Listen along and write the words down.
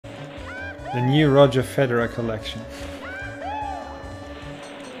The new Roger Federer collection.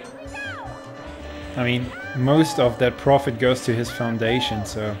 I mean, most of that profit goes to his foundation,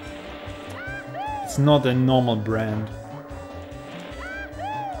 so it's not a normal brand.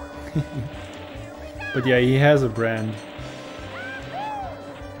 But yeah, he has a brand.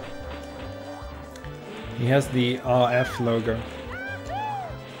 He has the RF logo.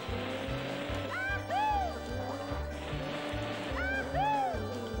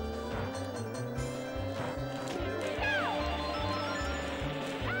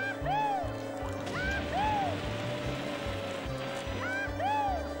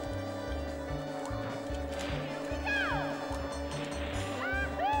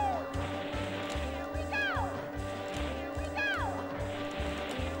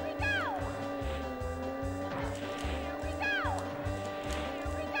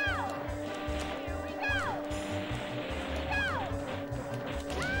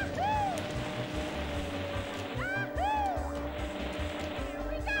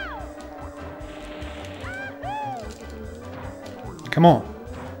 Come on.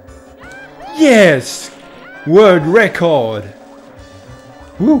 Yes! World record!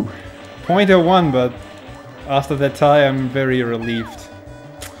 Woo! .01, but after that tie I'm very relieved.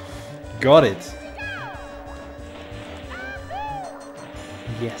 Got it.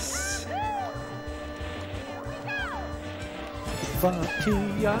 Yes.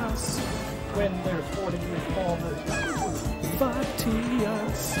 Vatias, when they're 40 reformers.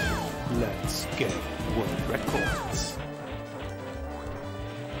 Vatias, let's get world records.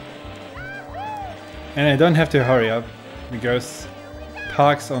 And I don't have to hurry up, because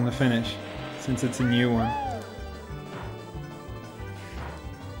Park's on the finish, since it's a new one.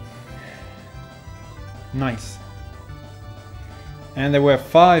 Nice. And there were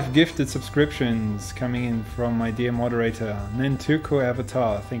 5 gifted subscriptions coming in from my dear moderator, Nentuko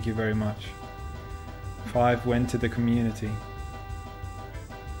Avatar, thank you very much. 5 went to the community.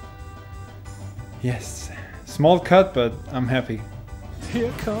 Yes, small cut, but I'm happy.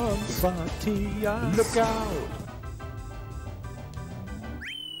 Here comes Vatias. Look out!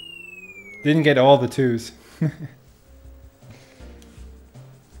 Didn't get all the 2s.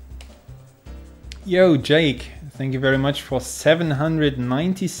 Yo, Jake, thank you very much for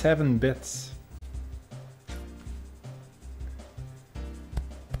 797 bits.